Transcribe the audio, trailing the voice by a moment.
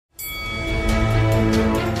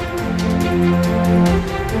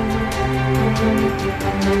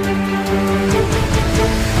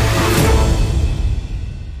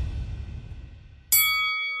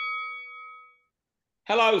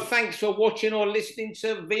thanks for watching or listening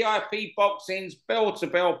to VIP Boxing's Bell to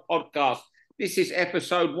Bell podcast. This is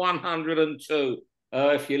episode 102.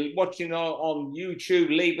 If you're watching on YouTube,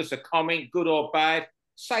 leave us a comment, good or bad.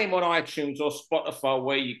 Same on iTunes or Spotify,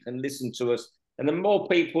 where you can listen to us. And the more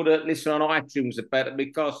people that listen on iTunes, the better,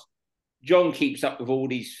 because John keeps up with all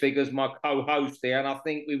these figures, my co-host there, and I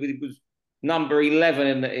think we was number 11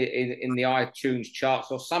 in the iTunes charts,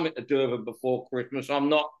 or something to do with it before Christmas. I'm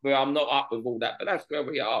not up with all that, but that's where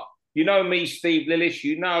we are. You know me, Steve Lillis.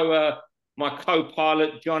 You know my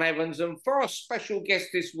co-pilot John Evans, and for our special guest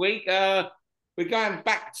this week, we're going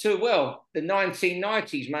back to the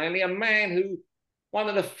 1990s mainly. A man who, one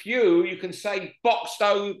of the few you can say boxed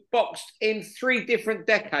in 3 different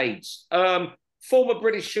decades. Former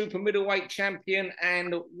British super middleweight champion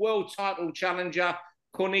and world title challenger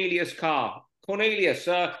Cornelius Carr. Cornelius,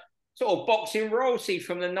 sort of boxing royalty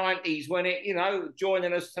from the 90s when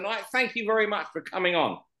joining us tonight. Thank you very much for coming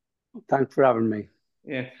on. Thanks for having me.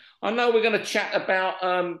 Yeah, I know we're going to chat about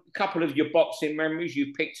a couple of your boxing memories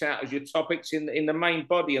you picked out as your topics in the main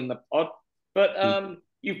body of the pod, but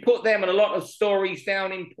you've put them and a lot of stories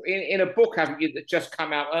down in a book, haven't you, that just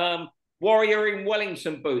come out, Warrior in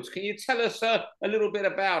Wellington Boots. Can you tell us a little bit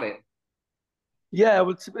about it? Yeah,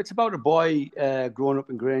 well, it's about a boy growing up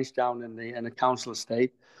in Grangestown in a council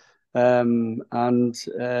estate, and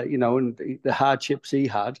the hardships he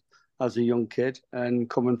had as a young kid, and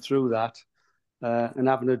coming through that, and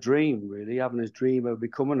having his dream of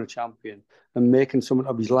becoming a champion and making something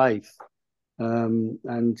of his life,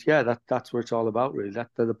 that's what it's all about, really. That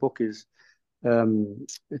the book is,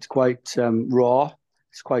 it's quite raw,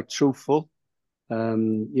 it's quite truthful.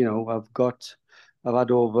 I've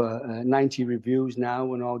had over 90 reviews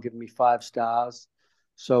now, and all giving me 5 stars.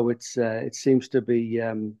 So it seems to be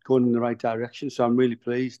going in the right direction. So I'm really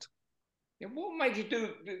pleased. Yeah, what made you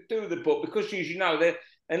do the book? Because as you know,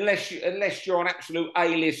 unless you're an absolute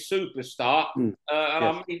A-list superstar, yes.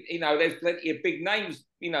 I mean, there's plenty of big names,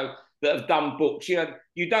 that have done books. You're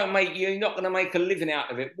not going to make a living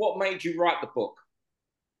out of it. What made you write the book?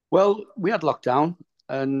 Well, we had lockdown.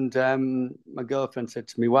 And my girlfriend said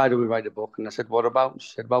to me, "Why do we write a book?" And I said, "What about?" And she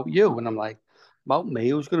said, "About you." And I'm like, "About me?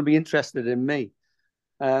 Who's going to be interested in me?"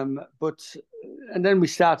 And then we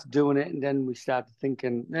started doing it, and then we started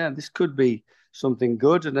thinking, "Yeah, this could be something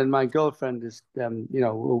good." And then my girlfriend is, who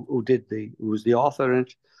was the author,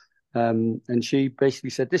 and she basically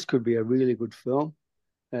said, "This could be a really good film.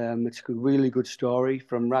 It's a really good story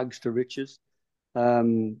from rags to riches."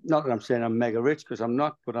 Not that I'm saying I'm mega rich, because I'm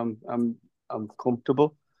not, but I'm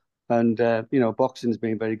comfortable, and boxing's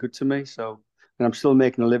been very good to me. And I'm still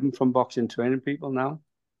making a living from boxing, training people now.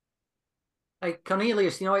 Hey,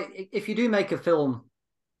 Cornelius, if you do make a film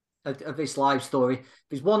of this life story,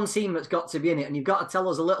 there's one scene that's got to be in it, and you've got to tell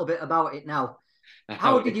us a little bit about it now.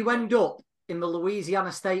 How did you end up in the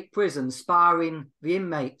Louisiana State Prison sparring the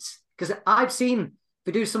inmates? Because I've seen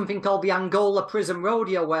they do something called the Angola Prison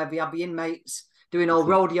Rodeo, where they have the inmates doing all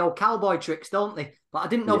rodeo cowboy tricks, don't they? But I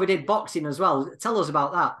didn't know they did boxing as well. Tell us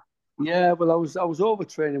about that. Yeah, well, I was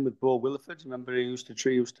overtraining with Bo Williford. Remember, he used to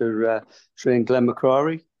train Glenn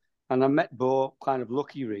McCrory, and I met Bo kind of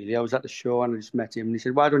lucky, really. I was at the show and I just met him, and he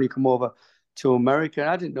said, "Why don't you come over to America?" And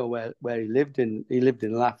I didn't know where he lived in. He lived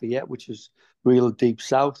in Lafayette, which is real deep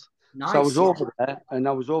south. Nice. So I was over there, and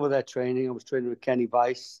I was over there training. I was training with Kenny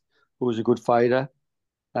Weiss, who was a good fighter.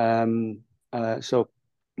 So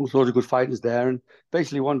there was loads of good fighters there, and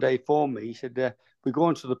basically one day he phoned me. He said, "We're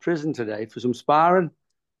going to the prison today for some sparring."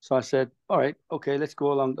 So I said, "All right, okay, let's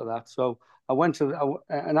go along to that." So I went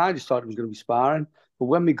and I just thought it was going to be sparring. But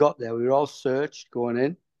when we got there, we were all searched going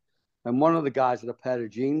in, and one of the guys had a pair of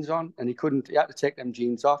jeans on, and he had to take them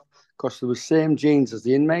jeans off because they were the same jeans as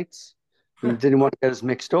the inmates, and he didn't want to get us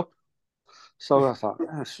mixed up. So I thought,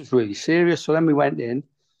 this is really serious. So then we went in,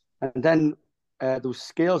 and then there was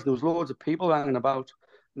scales, there was loads of people hanging about.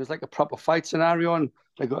 There's like a proper fight scenario, and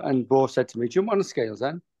Bo said to me, "Jump on the scales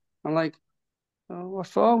then." I'm like, "Oh, what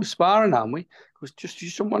for? We're sparring, aren't we?" He goes, "Just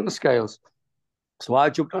jump on the scales." So I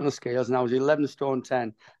jumped on the scales, and I was 11 stone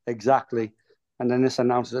 10 exactly. And then this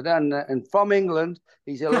announcer said, and from England,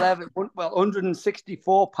 he's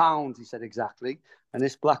 164 pounds, he said exactly. And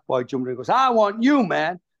this black boy jumped in and goes, "I want you,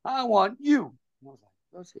 man. I want you." And I was like,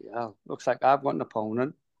 "Bloody hell, looks like I've got an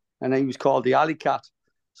opponent." And he was called the Alley Cat.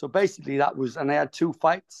 So basically and I had 2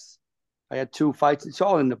 fights. It's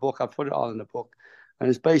all in the book. I've put it all in the book. And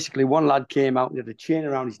it's basically one lad came out and had a chain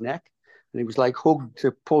around his neck, and he was like hugged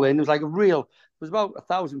to pull in. It was about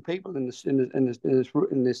 1,000 people in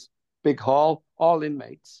this big hall, all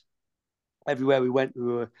inmates. Everywhere we went,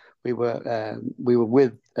 we we were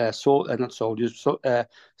with not soldiers,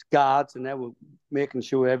 guards, and they were making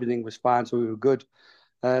sure everything was fine, so we were good.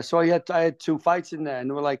 So I had 2 fights in there, and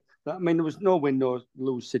they were like, I mean, there was no win, no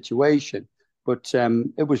lose situation, but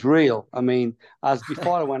it was real. I mean, as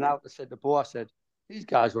before I went out, I said to Bo, I said, these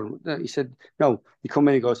guys were. He said, no. He come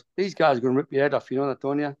in, he goes, these guys are going to rip your head off. You know that,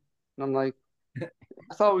 don't you? And I'm like,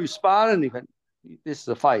 I thought we were sparring. He went, this is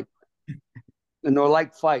a fight, and they were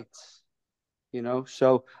like fights, you know.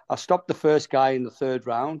 So I stopped the first guy in the 3rd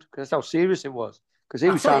round because that's how serious it was. Because he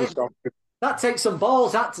was trying to stop. That takes some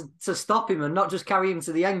balls to stop him and not just carry him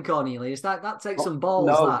to the end, Cornelius. That takes some balls.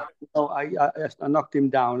 No, I knocked him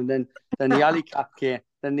down, and then the alley cat came.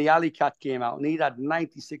 Then the alley cat came out, and he'd had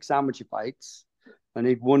 96 amateur fights, and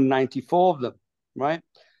he'd won 94 of them. Right,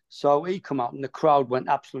 so he come out, and the crowd went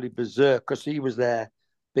absolutely berserk because he was their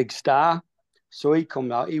big star. So he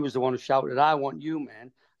come out. He was the one who shouted, "I want you,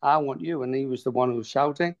 man! I want you!" And he was the one who was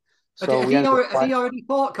shouting. So Have he already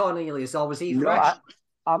fought, Cornelius, or was he fresh?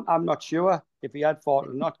 I'm not sure if he had fought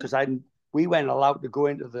or not because we weren't allowed to go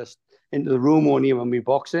into the room only when we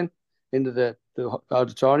boxing into the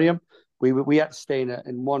auditorium. We had to stay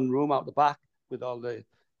in one room out the back with all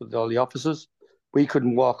the officers. We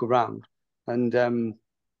couldn't walk around, and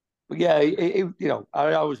but yeah, you know,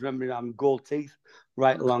 I always remember him gold teeth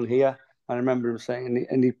right along here. I remember him saying,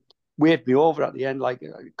 and he waved me over at the end, like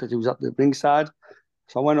because he was at the ringside.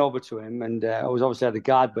 So I went over to him, and I was obviously had a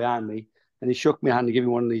guard behind me. And he shook my hand to give me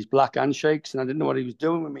one of these black handshakes, and I didn't know what he was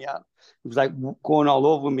doing with me hand. He was like going all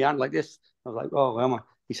over with my hand like this. I was like, "Oh, am I?"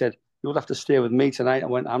 He said, "You'll have to stay with me tonight." I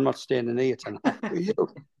went, "I'm not staying in here tonight with you."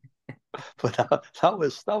 But that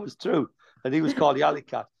was true. And he was called the Alley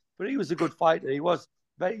Cat, but he was a good fighter. He was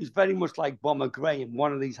very much like Bomber Graham,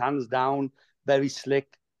 one of these hands down, very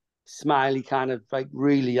slick, smiley, kind of like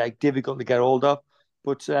really like difficult to get hold of.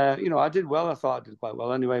 But you know, I did well. I thought I did quite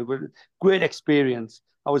well. Anyway, great experience.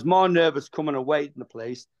 I was more nervous coming away from the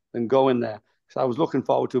place than going there. So I was looking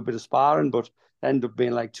forward to a bit of sparring, but ended up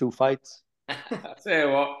being like 2 fights. I'll tell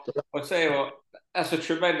you what, that's a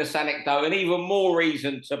tremendous anecdote, and even more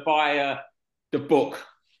reason to buy the book,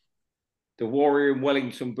 the Warrior in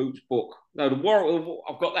Wellington Boots book. No,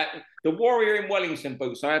 I've got that, the Warrior in Wellington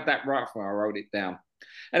Boots. I had that right before I wrote it down.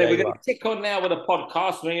 And then we're going to tick on now with a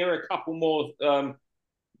podcast, and here are a couple more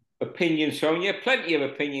opinions from you. Plenty of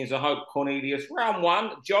opinions, I hope, Cornelius. Round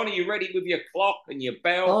 1. John, are you ready with your clock and your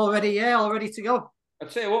bell? All ready to go. I'll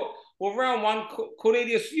tell you what, well, round 1,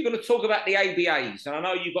 Cornelius, you're going to talk about the ABAs. And I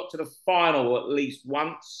know you got to the final at least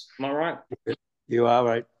once. Am I right? You are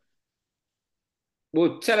right.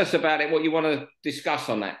 Well, tell us about it, what you want to discuss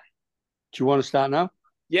on that. Do you want to start now?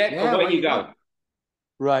 Yeah, where you go.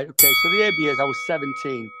 Right, okay. So the ABAs, I was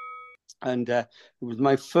 17. And it was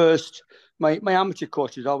my first... My amateur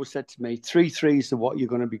coach has always said to me, 3 threes are what you're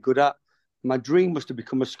going to be good at. My dream was to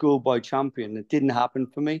become a schoolboy champion. It didn't happen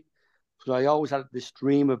for me. So I always had this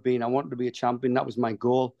dream of I wanted to be a champion. That was my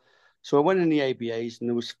goal. So I went in the ABAs, and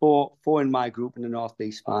there was four in my group in the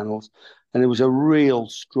Northeast finals. And it was a real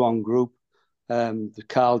strong group. The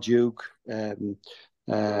Carl Duke, I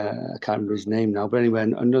can't remember his name now, but anyway,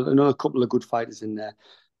 another couple of good fighters in there.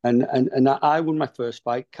 And I won my first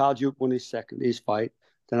fight. Carl Duke won his fight.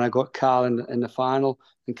 Then I got Carl in the final,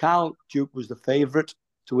 and Carl Duke was the favourite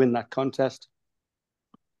to win that contest.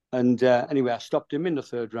 And anyway, I stopped him in the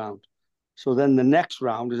 3rd round. So then the next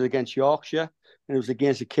round was against Yorkshire, and it was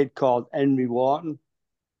against a kid called Henry Wharton,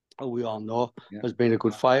 who we all know has been a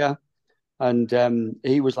good fighter. And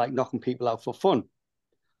he was like knocking people out for fun.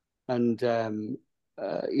 And,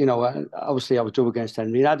 you know, obviously I was up against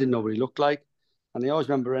Henry, and I didn't know what he looked like. And I always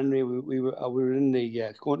remember Henry, we were in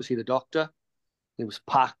the going to see the doctor. It was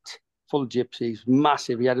packed, full of gypsies,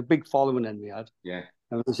 massive. He had a big following, Henry had. Yeah.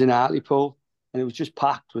 And it was in Hartlepool, and it was just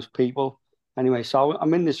packed with people. Anyway, so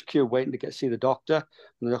I'm in this queue waiting to see the doctor,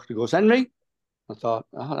 and the doctor goes, "Henry." I thought,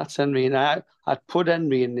 "Oh, that's Henry." And I'd put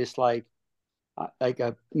Henry in this like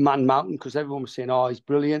a man mountain because everyone was saying, "Oh, he's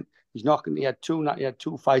brilliant. He's knocking." He had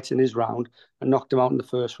 2 fights in his round and knocked him out in the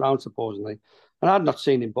 1st round supposedly, and I'd not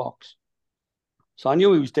seen him box, so I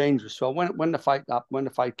knew he was dangerous. So when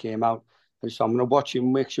the fight came out, so I'm going to watch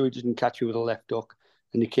him, make sure he doesn't catch you with a left hook.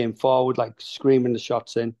 And he came forward, like screaming the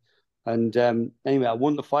shots in. And anyway, I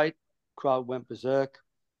won the fight. Crowd went berserk.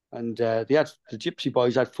 And the Gypsy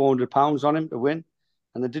Boys had £400 on him to win.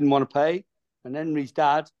 And they didn't want to pay. And Henry's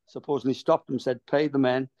dad supposedly stopped him and said, "Pay the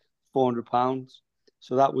men £400.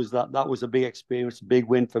 So that was a big experience, a big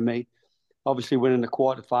win for me. Obviously, winning the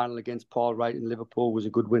quarterfinal against Paul Wright in Liverpool was a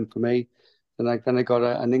good win for me. Then I got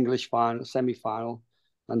an English final, a semi-final.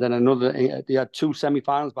 And then they had 2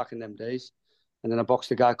 semi-finals back in them days. And then I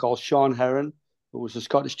boxed a guy called Sean Heron, who was the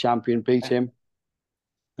Scottish champion, beat him.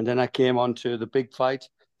 And then I came on to the big fight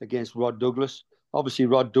against Rod Douglas. Obviously,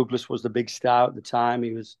 Rod Douglas was the big star at the time.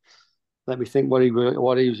 He was, let me think what he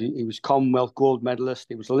was. He was Commonwealth gold medalist.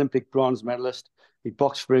 He was Olympic bronze medalist. He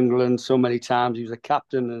boxed for England so many times. He was a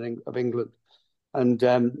captain of England. And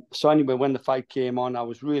so anyway, when the fight came on, I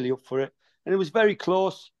was really up for it. And it was very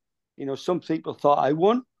close. You know, some people thought I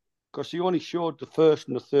won because he only showed the first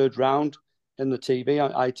and the third round in the TV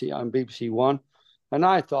on BBC One. And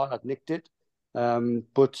I thought I'd nicked it.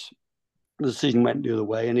 But the decision went the other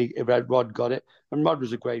way, and Rod got it. And Rod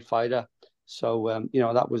was a great fighter. So,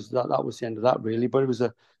 that was the end of that, really. But it was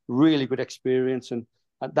a really good experience. And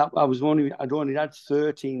I'd only had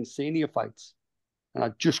 13 senior fights, and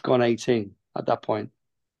I'd just gone 18 at that point.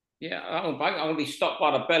 Yeah, I'm going to be stopped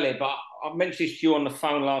by the belly, but I mentioned this to you on the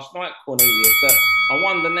phone last night, Cornelius, that I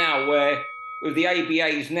wonder now where, with the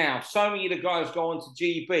ABAs now, so many of the guys go on to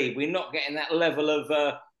GB, we're not getting that level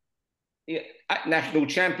of national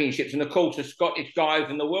championships. And of course, the Scottish guys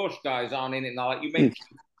and the Welsh guys aren't in it now. Like you mentioned,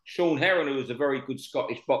 Sean Heron, who was a very good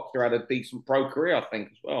Scottish boxer, had a decent pro career, I think,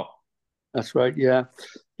 as well. That's right, yeah.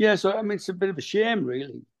 Yeah, so, I mean, it's a bit of a shame,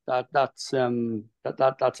 really, that's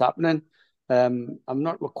happening. I'm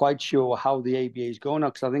not quite sure how the ABA is going now,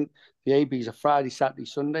 because I think the ABA is a Friday, Saturday,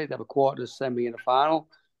 Sunday. They have a quarters, semi, and a final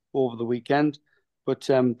over the weekend. But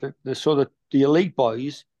the elite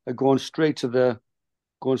boys are going straight to the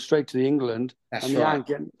England. That's and right.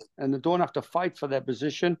 They don't have to fight for their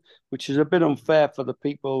position, which is a bit unfair for the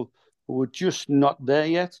people who are just not there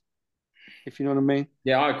yet, if you know what I mean.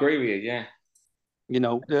 Yeah, I agree with you, yeah.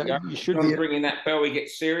 You should John's be bringing that bell, we get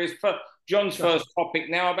serious. But John's first topic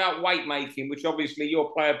now about weight making, which obviously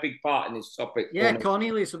you'll play a big part in this topic. Yeah,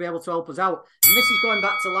 Cornelius will be able to help us out. And this is going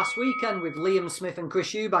back to last weekend with Liam Smith and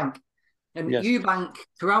Chris Eubank. And yes. Eubank,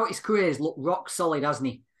 throughout his career, has looked rock solid, hasn't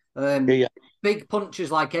he? Big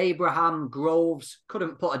punchers like Abraham, Groves,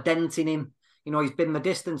 couldn't put a dent in him. He's been the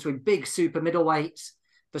distance with big super middleweights.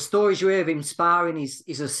 The stories you hear of him sparring,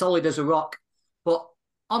 he's as solid as a rock. But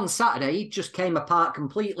on Saturday, he just came apart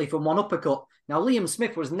completely from one uppercut. Now, Liam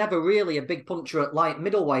Smith was never really a big puncher at light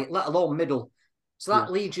middleweight, let alone middle. So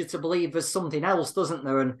that leads you to believe there's something else, doesn't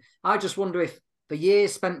there? And I just wonder if the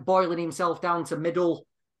years spent boiling himself down to middle,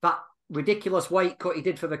 that ridiculous weight cut he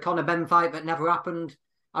did for the Conor Benn fight that never happened,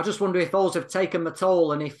 I just wonder if those have taken the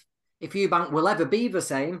toll, and if Eubank will ever be the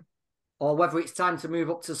same, or whether it's time to move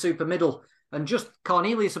up to super middle. And just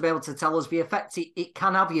Cornelius will be able to tell us the effect it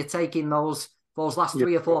can have you taking those last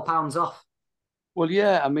 3 or 4 pounds off. Well,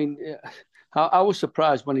 yeah, I mean, I was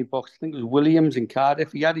surprised when he boxed. I think it was Williams in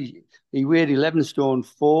Cardiff. He weighed 11 stone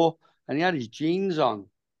 4, and he had his jeans on.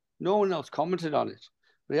 No one else commented on it,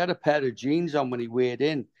 but he had a pair of jeans on when he weighed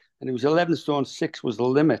in, and it was 11 stone 6 was the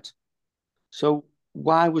limit. So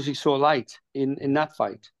why was he so light in that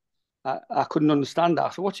fight? I couldn't understand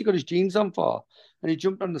that. So what's he got his jeans on for? And he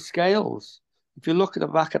jumped on the scales. If you look at the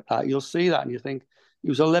back at that, you'll see that, and you think he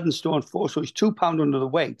was 11 stone 4, so he's 2 pounds under the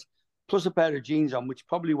weight, plus a pair of jeans on, which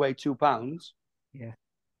probably weigh 2 pounds. Yeah.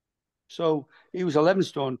 So he was 11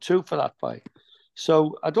 stone 2 for that fight.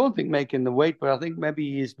 So I don't think making the weight, but I think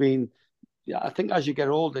maybe he's been. Yeah, I think as you get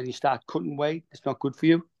older and you start cutting weight, it's not good for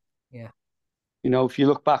you. Yeah. If you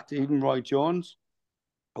look back to even Roy Jones,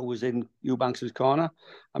 who was in Eubanks' corner.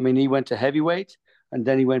 I mean, he went to heavyweight, and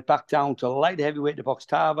then he went back down to light heavyweight to box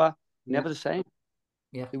Tarver. Never the same.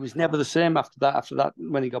 Yeah. It was never the same after that,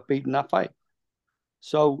 when he got beaten that fight.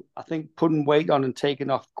 So I think putting weight on and taking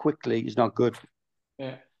off quickly is not good.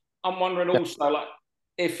 Yeah. I'm wondering also, like,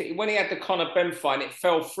 when he had the Conor Benn fight, it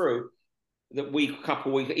fell through that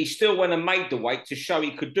couple of weeks, he still went and made the weight to show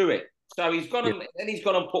he could do it. So he's gone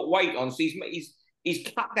and put weight on. So he's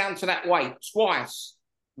cut down to that weight twice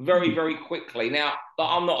very, very quickly. Now,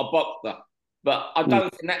 I'm not a boxer, but I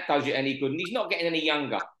don't think that does you any good. And he's not getting any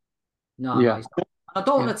younger. No, I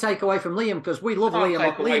don't want to take away from Liam, because we love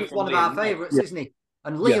Liam. Liam's one of our favourites, isn't he?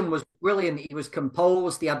 And Liam was brilliant. He was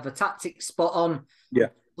composed. He had the tactics spot on. Yeah.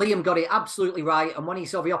 Liam got it absolutely right. And when he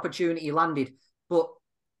saw the opportunity, he landed. But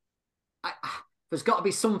there's got to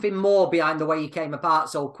be something more behind the way he came apart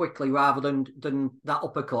so quickly rather than that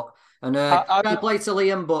uppercut. And I play to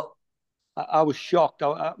Liam, but I was shocked.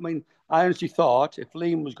 I mean, I honestly thought if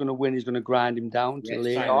Liam was going to win, he's going to grind him down to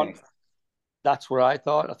lay on. That's what I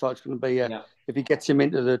thought. I thought it's going to be if he gets him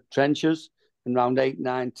into the trenches in round 8,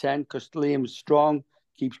 9, 10, because Liam's strong,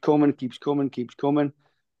 keeps coming.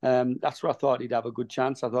 That's where I thought he'd have a good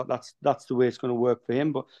chance. I thought that's the way it's going to work for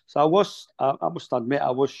him. But so I must admit,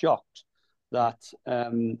 I was shocked that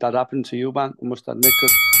that happened to Eubank. I must admit,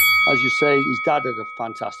 because as you say, his dad had a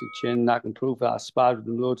fantastic chin. I can prove that. I sparred with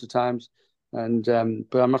him loads of times. And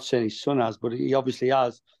but I'm not saying his son has, but he obviously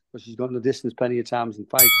has, because he's gone the distance plenty of times in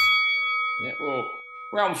fights. Yeah, well,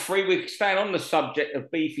 round three, we're staying on the subject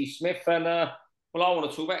of Beefy Smith, and what I want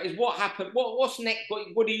to talk about is what happened. What's next?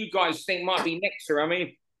 What do you guys think might be next here? I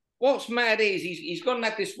mean, what's mad is he's gone and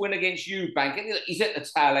had this win against Eubank, and he's at the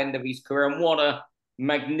tail end of his career, and what a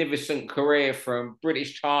magnificent career from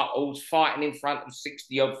British titles, fighting in front of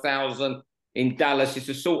 60 odd thousand in Dallas. It's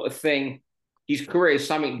the sort of thing. His career is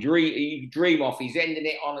something you dream of. He's ending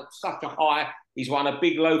it on such a high. He's won a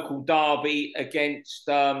big local derby against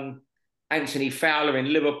Anthony Fowler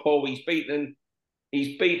in Liverpool. He's beaten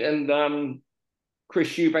Chris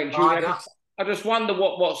Eubank Jr. I just wonder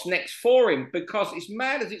what's next for him, because as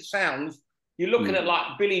mad as it sounds, you're looking at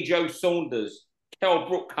like Billy Joe Saunders, Kell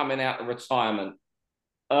Brook coming out of retirement.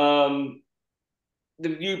 The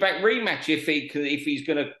Eubank rematch, if he's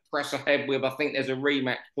going to press ahead with, I think there's a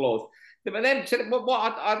rematch clause. But then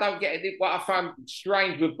what I don't get, what I find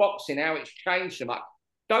strange with boxing, how it's changed so much.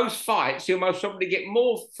 Those fights, he'll most probably get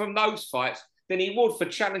more from those fights than he would for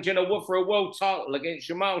challenging for a world title against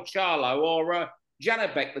Jamal Charlo or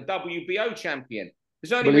Janabek, the WBO champion.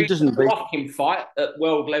 There's only really a blocking fight at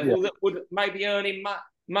world level that would maybe earn him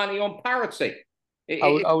money on parity.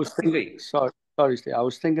 I was thinking, sorry, Steve, I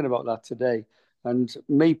was thinking about that today, and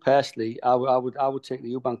me personally, I would take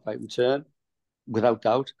the Eubank fight return, without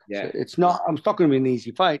doubt. Yeah, so it's not going to be an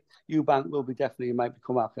easy fight. Eubank might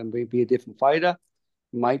come back and be a different fighter.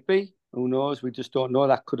 Might be. Who knows? We just don't know.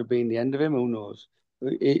 That could have been the end of him. Who knows?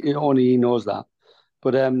 Only he knows that.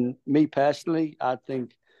 But me personally, I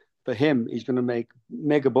think for him, he's going to make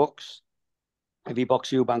mega bucks if he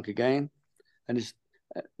boxes Eubank again. And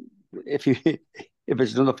if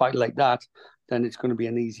it's another fight like that, then it's going to be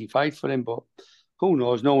an easy fight for him. But who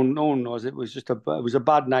knows? No one knows. It was a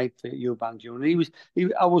bad night for Eubank Jr.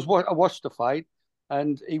 I watched the fight,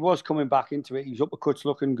 and he was coming back into it. His uppercuts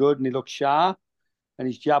looking good, and he looked sharp, and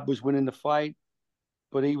his jab was winning the fight.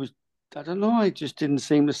 But he was, I don't know, it just didn't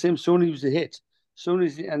seem the same. Soon he was a hit. Soon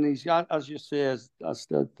as he's, as you say,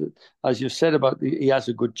 as you said about he has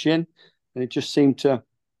a good chin, and it just seemed to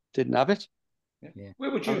didn't have it. Yeah.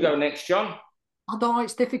 Where would you go next, John? I don't know,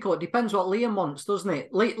 it's difficult. It depends what Liam wants, doesn't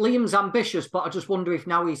it? Liam's ambitious, but I just wonder if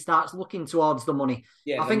now he starts looking towards the money.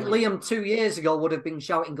 Yeah, I think Liam 2 years ago would have been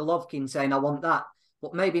shouting Golovkin saying, I want that.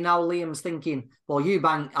 But maybe now Liam's thinking, well,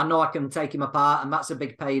 Eubank, I know I can take him apart, and that's a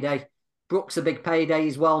big payday. Brook's a big payday,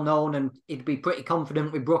 he's well known, and he'd be pretty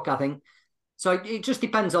confident with Brook, I think. So it just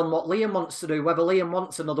depends on what Liam wants to do, whether Liam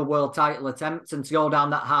wants another world title attempt and to go down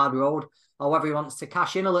that hard road, or whether he wants to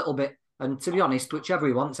cash in a little bit. And to be honest, whichever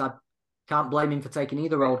he wants, I can't blame him for taking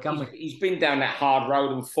either road, can we? He's been down that hard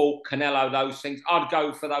road and fought Canelo, those things. I'd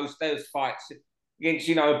go for those fights against,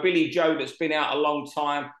 a Billy Joe that's been out a long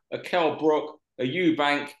time, a Kell Brook, a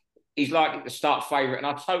Eubank. He's likely to start favourite. And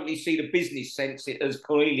I totally see the business sense, as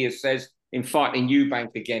Cornelius says, in fighting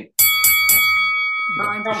Eubank again.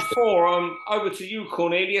 Round four, over to you,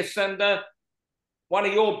 Cornelius, and one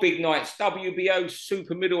of your big nights, WBO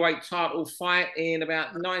super middleweight title fight in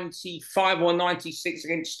about 95 or 96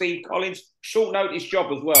 against Steve Collins. Short notice job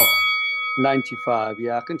as well. 95,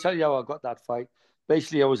 yeah. I can tell you how I got that fight.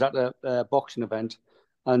 Basically, I was at a boxing event,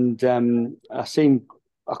 and I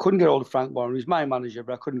couldn't get hold of Frank Warren. He was my manager,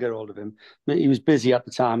 but I couldn't get hold of him. He was busy at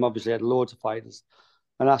the time, obviously, had loads of fighters.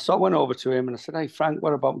 And I went over to him and I said, hey, Frank,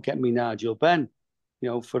 what about getting me Nigel Benn? He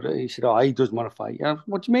said, oh, he doesn't want to fight.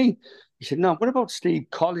 What do you mean? He said, no, what about Steve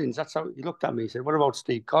Collins? That's how he looked at me. He said, what about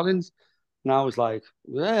Steve Collins? And I was like,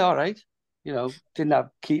 yeah, all right. Didn't have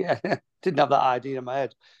that idea in my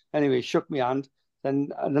head. Anyway, he shook my hand. Then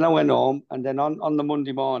I went home, and then on the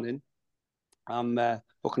Monday morning, I'm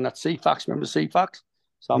looking at CFAX. Remember CFAX?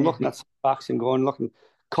 So I'm looking at CFAX and looking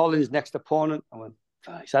Collins' next opponent. I went,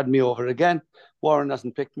 he's had me over again. Warren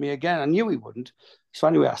hasn't picked me again. I knew he wouldn't. So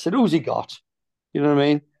anyway, I said, who's he got? You know what I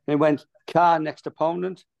mean? And he went, Carr next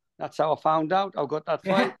opponent. That's how I found out. I got that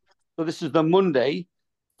fight. So this is the Monday,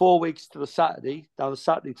 4 weeks to the Saturday, now the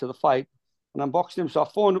Saturday to the fight, and I'm boxing him. So I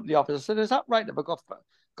phoned up the office. I said, is that right? Have I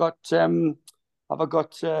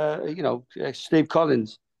got Steve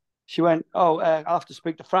Collins? She went, I'll have to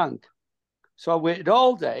speak to Frank. So I waited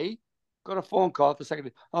all day, got a phone call for a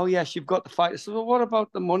second. Oh, yes, you've got the fight. I said, well, what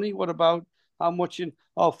about the money? What about how much?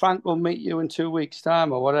 Frank will meet you in 2 weeks'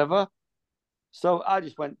 time or whatever. So I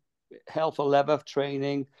just went hell for leather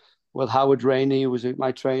training with Howard Rainey, who was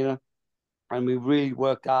my trainer. And we really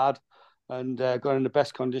worked hard and got in the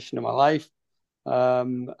best condition of my life. We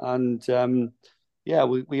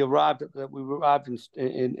arrived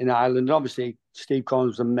in Ireland. Obviously, Steve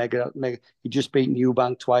Collins was a mega. He just beaten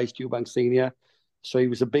Eubank twice, Eubank Senior. So he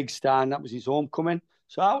was a big star, and that was his homecoming.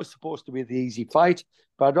 So I was supposed to be the easy fight,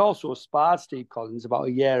 but I'd also sparred Steve Collins about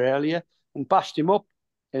a year earlier and bashed him up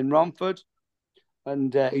in Romford,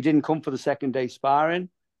 and he didn't come for the second day sparring.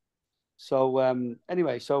 So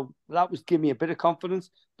anyway, so that was giving me a bit of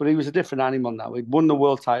confidence, but he was a different animal now. He'd won the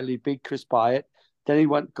world title, he beat Chris Pyatt, then he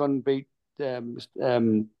went and beat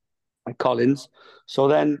Collins. So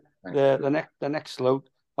then the next slope,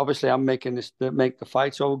 obviously I'm making this to make the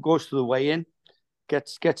fight. So it goes to the weigh-in,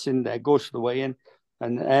 gets in there, goes to the weigh-in,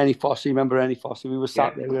 and Ernie Fossey, remember Ernie Fossey? We were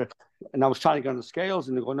sat there, and I was trying to get on the scales,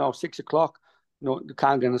 and they go, no, 6 o'clock, no, you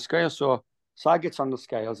can't get on the scales. So I gets on the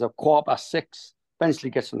scales at 6:15. Eventually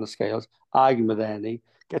gets on the scales, arguing with Ernie,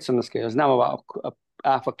 gets on the scales. Now I'm about a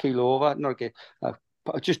half a kilo over, not okay,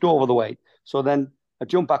 just over the weight. So then I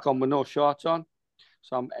jump back on with no shorts on.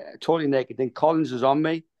 So I'm totally naked. Then Collins is on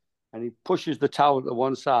me, and he pushes the towel to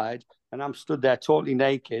one side, and I'm stood there totally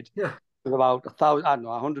naked with about 1,000, I don't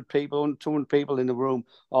know, 100 people, 200 people in the room,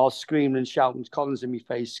 all screaming and shouting. Collins in my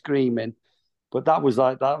face, screaming. But that was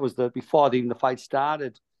before even the fight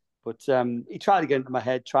started. But he tried to get into my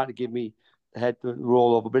head, trying to give me the head to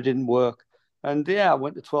roll over, but it didn't work. And I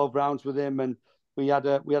went to 12 rounds with him, and we had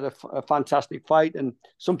a fantastic fight. And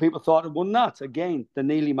some people thought I won that again, the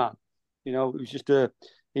Neely man. It was just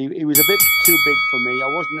he was a bit too big for me. I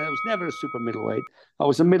was never a super middleweight. I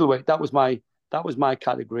was a middleweight. That was my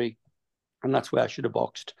category, and that's where I should have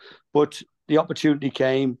boxed. But the opportunity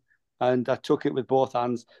came, and I took it with both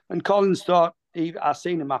hands. And Collins thought, I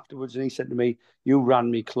seen him afterwards, and he said to me, "You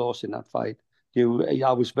ran me close in that fight."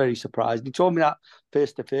 I was very surprised. He told me that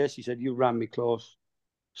face to face. He said, "You ran me close."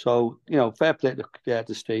 So, fair play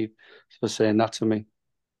to Steve for saying that to me.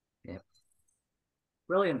 Yeah.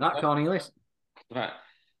 Brilliant, that, Cornelius. Right.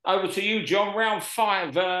 Over to you, John. Round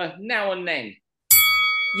 5, now and then.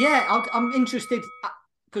 Yeah, I'm interested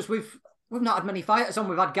because we've not had many fighters on.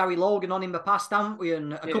 We've had Gary Logan on in the past, haven't we?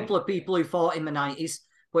 And a couple of people who fought in the 90s.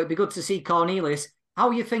 But it'd be good to see Cornelius.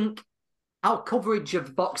 How you think our coverage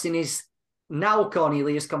of boxing is now,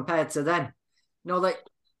 Cornelius, compared to then?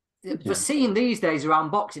 The scene these days around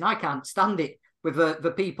boxing, I can't stand it. With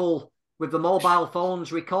the people with the mobile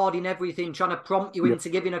phones recording everything, trying to prompt you into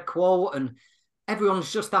giving a quote, and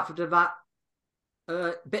everyone's just after that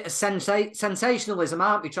bit of sensationalism,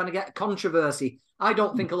 aren't we? Trying to get controversy. I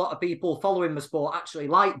don't think a lot of people following the sport actually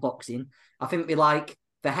like boxing. I think they like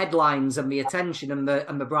the headlines and the attention and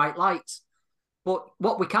the bright lights. But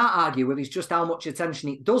what we can't argue with is just how much attention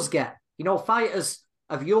it does get. Fighters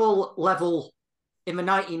of your level in the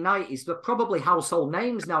 1990s, they're probably household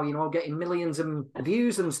names now, getting millions of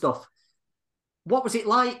views and stuff. What was it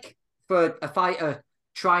like for a fighter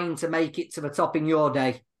trying to make it to the top in your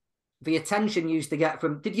day? The attention you used to get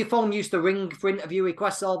from... Did your phone used to ring for interview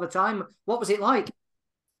requests all the time? What was it like?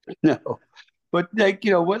 No. But,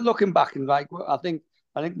 we're looking back and I think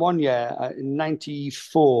one year in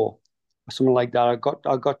 94, or something like that,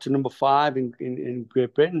 I got to number 5 in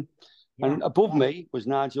Great Britain. Yeah. And above me was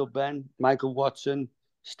Nigel Benn, Michael Watson,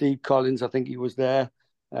 Steve Collins, I think he was there.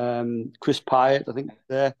 Chris Pyatt, I think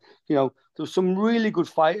there. There was some really good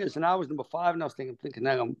fighters, and I was number 5, and I was thinking,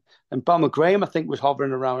 and Bomber Graham, I think, was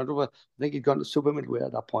hovering around. I think he'd gone to super middleweight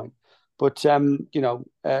at that point. But there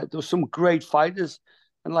was some great fighters,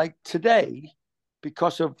 and like today,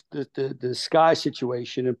 because of the Sky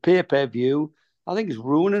situation and pay-per-view, I think it's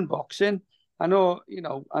ruining boxing. I know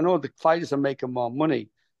the fighters are making more money,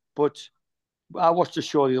 but I watched a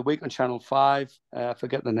show the other week on Channel 5. I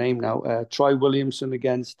forget the name now. Troy Williamson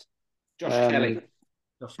against Josh Kelly.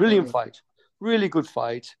 Brilliant fight. Really good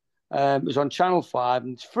fight. It was on Channel 5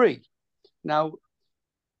 and it's free. Now,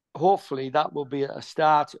 hopefully that will be a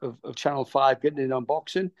start of Channel 5 getting in on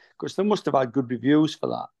boxing, because they must have had good reviews for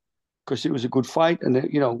that, because it was a good fight. And,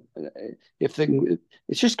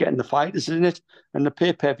 it's just getting the fighters, isn't it? And the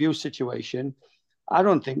pay-per-view situation, I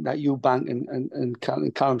don't think that Eubank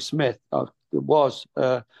and Callum Smith was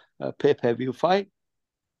a pay-per-view fight,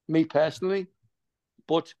 me personally.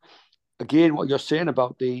 But again, what you're saying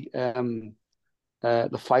about the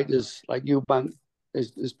fighters like Eubank,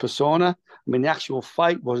 his persona. I mean, the actual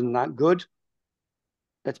fight wasn't that good.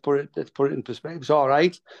 Let's put it in perspective. It's all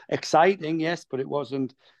right, exciting, yes, but it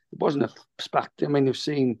wasn't a spectacle. I mean, you've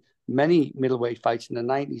seen many middleweight fights in the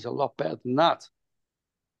 90s a lot better than that.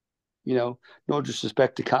 No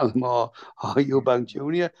disrespect to Callum or Eubank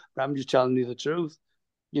Jr., but I'm just telling you the truth.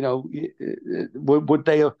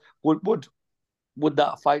 Would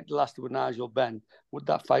that fight lasted with Nigel Benn? Would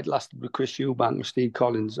that fight lasted with Chris Eubank or Steve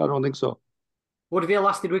Collins? I don't think so. Would have you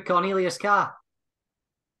lasted with Cornelius Carr?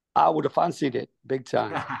 I would have fancied it big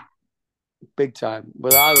time. Big time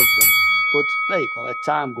with either of them. But there you go. As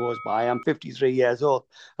time goes by, I'm 53 years old,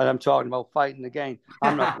 and I'm talking about fighting again.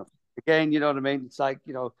 I'm not going to fight again. You know what I mean? It's like,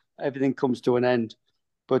 everything comes to an end.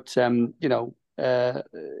 But you've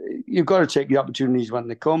got to take the opportunities when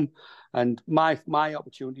they come. And my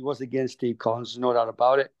opportunity was against Steve Collins, there's no doubt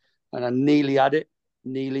about it. And I nearly had it,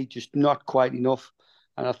 just not quite enough.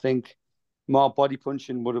 And I think more body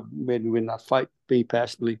punching would have made me win that fight, me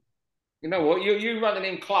personally. You know what? You running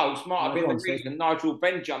in close might have been the reason Nigel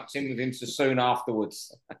Benn jumped in with him so soon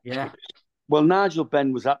afterwards. Yeah. Well, Nigel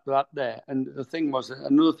Benn was at that there. And the thing was,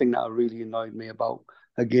 another thing that really annoyed me about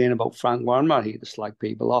Frank Warren, I'm not here to slag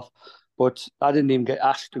people off, but I didn't even get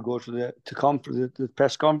asked to go to the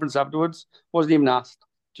press conference afterwards. Wasn't even asked.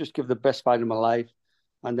 Just give the best fight of my life.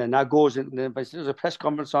 And then I goes in, there's a press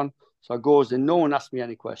conference on. So I goes in, no one asked me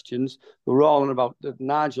any questions. We were all on about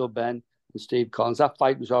Nigel Benn and Steve Collins. That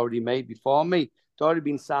fight was already made before me. It's already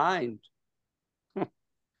been signed.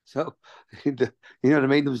 So, you know what I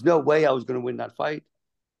mean? There was no way I was going to win that fight.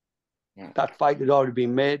 Yeah. That fight had already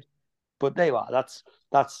been made. But there you are. That's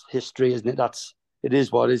history, isn't it? It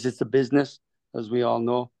is what it is. It's a business, as we all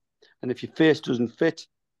know. And if your face doesn't fit,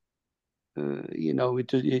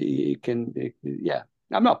 it can. Yeah,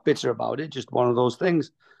 I'm not bitter about it. Just one of those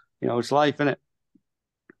things. It's life, isn't it?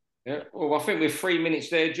 Yeah. Well, I think we're 3 minutes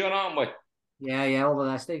there, John, aren't we? Yeah, over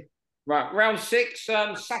there, Steve. Right, round 6,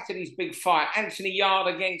 Saturday's big fight. Anthony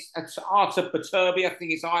Yarde against Artur Beterbiev. I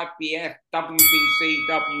think it's IBF, WBC,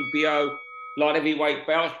 WBO, light heavyweight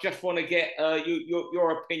belts. Just want to get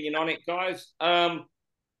your opinion on it, guys. I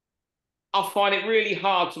find it really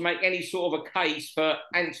hard to make any sort of a case for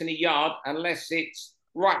Anthony Yarde unless it's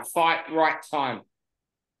right fight, right time.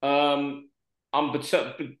 I'm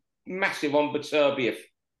massive on Beterbiev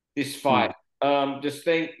this fight. Just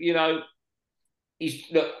think,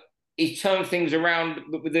 he's turned things around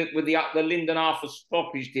with the Lyndon Arthur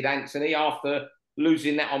stoppage, did Anthony, after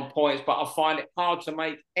losing that on points. But I find it hard to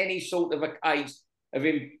make any sort of a case of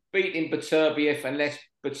him beating Beterbiev unless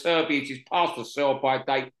Beterbiev is past the sell-by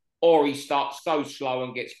date or he starts so slow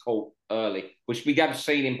and gets caught early, which we haven't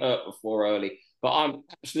seen him hurt before early. But I'm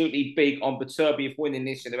absolutely big on Beterbiev winning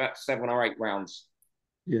this in about 7 or 8 rounds.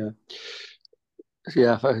 Yeah.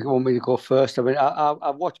 Yeah, if you want me to go first, I mean,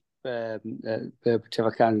 I've watched whichever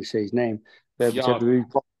I can't say his name.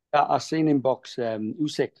 I've seen him box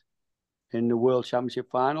Usyk in the World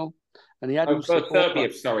Championship final, and he had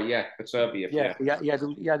Beterbiev. Sorry, yeah, Beterbiev. Yeah, he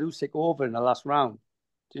had Usyk over in the last round.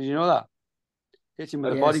 Did you know that? Hit him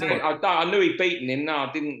with a body punch. I knew he'd beaten him. No,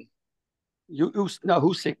 I didn't.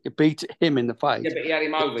 Usyk beat him in the fight. Yeah, but he had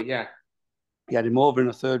him over. Yeah, he had him over in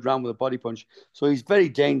the 3rd round with a body punch. So he's very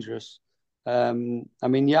dangerous. I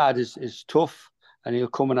mean, Yarde is tough, and he'll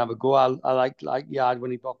come and have a go. I like Yarde when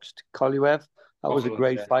he boxed Koliev. That was a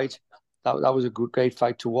great fight. That was a great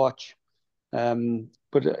fight to watch.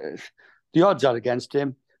 But the odds are against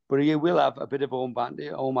him. But he will have a bit of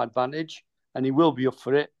home advantage, and he will be up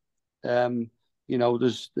for it.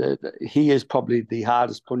 He is probably the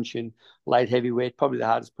hardest punching light heavyweight, probably the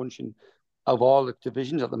hardest punching of all the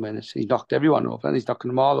divisions at the minute. He's knocked everyone over, and he's knocking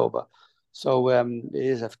them all over. So it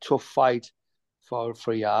is a tough fight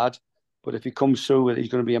for Yarde. But if he comes through it, he's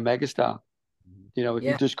going to be a megastar. If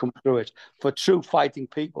he does come through it. For true fighting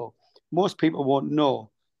people, most people won't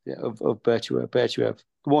know of Beterbiev. They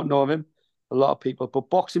won't know of him. A lot of people, but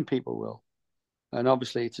boxing people will. And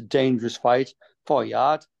obviously, it's a dangerous fight for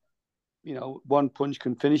Yarde. One punch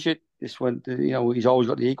can finish it. This one, he's always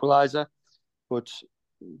got the equalizer. But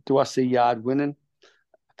do I see Yarde winning?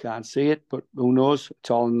 I can't see it, but who knows?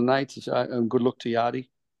 It's all in the night. And good luck to Yarde.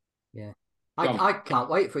 Yeah, I can't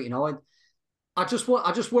wait for it. I just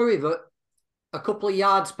worry that a couple of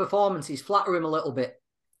Yarde's performances flatter him a little bit.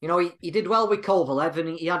 He did well with Kovalev,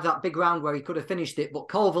 and he had that big round where he could have finished it. But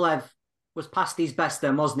Kovalev was past his best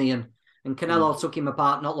then, wasn't he? And Canelo took him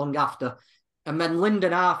apart not long after. And then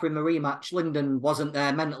Lyndon Arthur in the rematch, Lyndon wasn't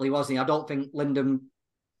there mentally, was he? I don't think Lyndon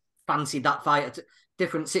fancied that fight.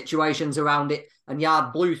 Different situations around it, and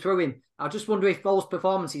Yarde blew through him. I just wonder if those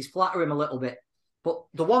performances flatter him a little bit. But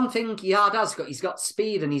the one thing Yarde has got, he's got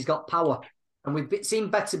speed and he's got power. And we've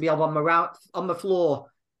seen Beterbiev on the floor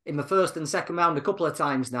in the 1st and 2nd round a couple of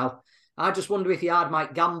times now. I just wonder if Yarde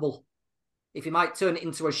might gamble, if he might turn it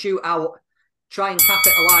into a shootout, try and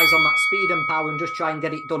capitalise on that speed and power and just try and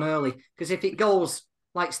get it done early. Because if it goes,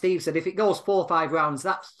 like Steve said, if it goes 4 or 5 rounds,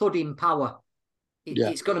 that thudding power,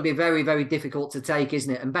 it's going to be very, very difficult to take,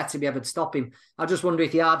 isn't it? And Beterbiev would stop him. I just wonder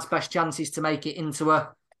if Yarde's best chance is to make it into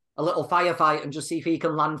a little firefight and just see if he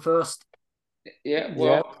can land first. Yeah,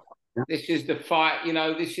 well, this is the fight.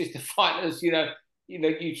 This is the fighters.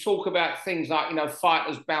 You talk about things like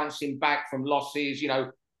fighters bouncing back from losses.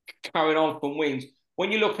 carrying on from wins.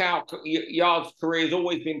 When you look out, Yarde's career has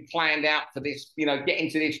always been planned out for this, getting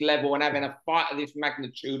to this level and having a fight of this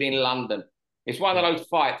magnitude in London. It's one of those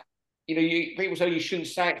fights. People say you shouldn't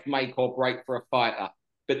say it's make or break for a fighter,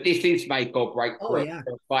 but this is make or break for a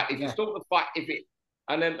fight. If you thought the fight,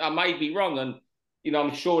 and then I may be wrong, and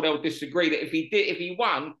I'm sure they'll disagree that if he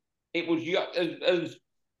won, it was as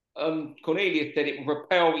Cornelius said, it would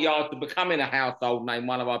propel Yarde to becoming a household name,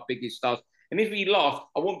 one of our biggest stars. And if he lost,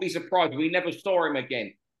 I wouldn't be surprised if we never saw him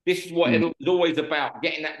again. This is what it was always about,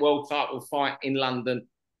 getting that world title fight in London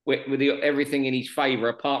with everything in his favour,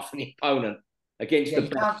 apart from the opponent.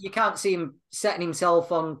 You can't see him setting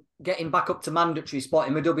himself on getting back up to mandatory spot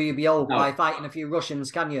in the WBO by fighting a few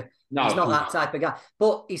Russians, can you? No, he's not that type of guy.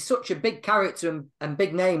 But he's such a big character and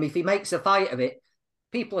big name. If he makes a fight of it,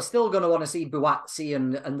 people are still going to want to see Buatsi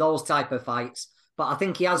and those type of fights. But I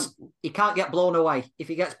think he can't get blown away. If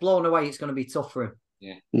he gets blown away, it's going to be tough for him.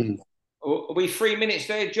 Yeah. Are we 3 minutes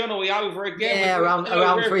there, John? Are we over again? Yeah, around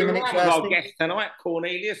 3 minutes. Our guest tonight,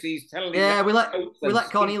 Cornelius, he's telling me. Yeah, we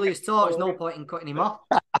let Cornelius talk. There's no point in cutting him off.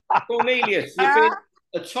 Cornelius, you've been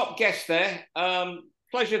a top guest there.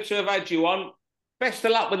 Pleasure to have had you on. Best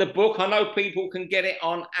of luck with the book. I know people can get it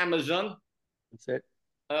on Amazon. That's it.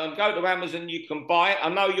 Go to Amazon, you can buy it. I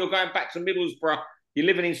know you're going back to Middlesbrough. You're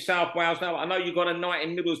living in South Wales now. I know you've got a night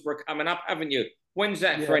in Middlesbrough coming up, haven't you? When's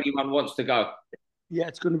that for anyone who wants to go? Yeah,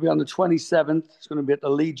 it's going to be on the 27th. It's going to be at the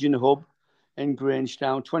Legion Hub in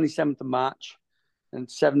Grangetown, 27th of March. And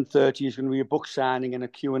 7:30 is going to be a book signing and a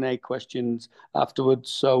Q&A questions afterwards.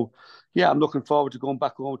 So, yeah, I'm looking forward to going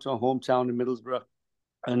back home to our hometown in Middlesbrough.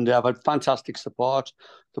 And I've had fantastic support.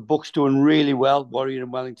 The book's doing really well, Warrior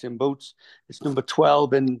and Wellington Boots. It's number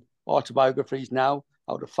 12 in autobiographies now,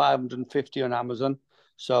 out of 550 on Amazon.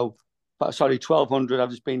 So, sorry, 1,200.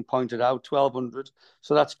 I've just been pointed out, 1,200.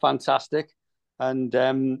 So that's fantastic. And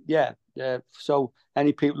so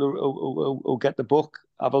any people who get the book,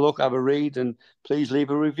 have a look, have a read, and please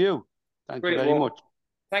leave a review. Thank you very much.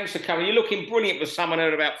 Thanks for coming. You're looking brilliant for someone who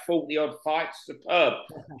had about 40-odd fights. Superb.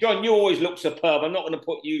 John, you always look superb. I'm not going to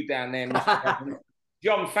put you down there, Mr.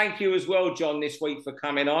 John, thank you as well, John, this week for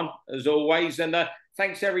coming on, as always. And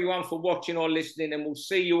thanks, everyone, for watching or listening, and we'll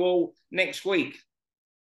see you all next week.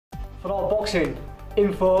 For all boxing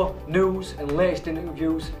info, news, and latest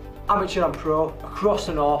interviews, amateur and pro, across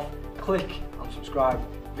the north, click and subscribe.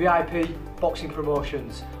 VIP Boxing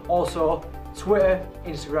Promotions. Also, Twitter,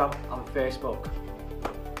 Instagram, and Facebook.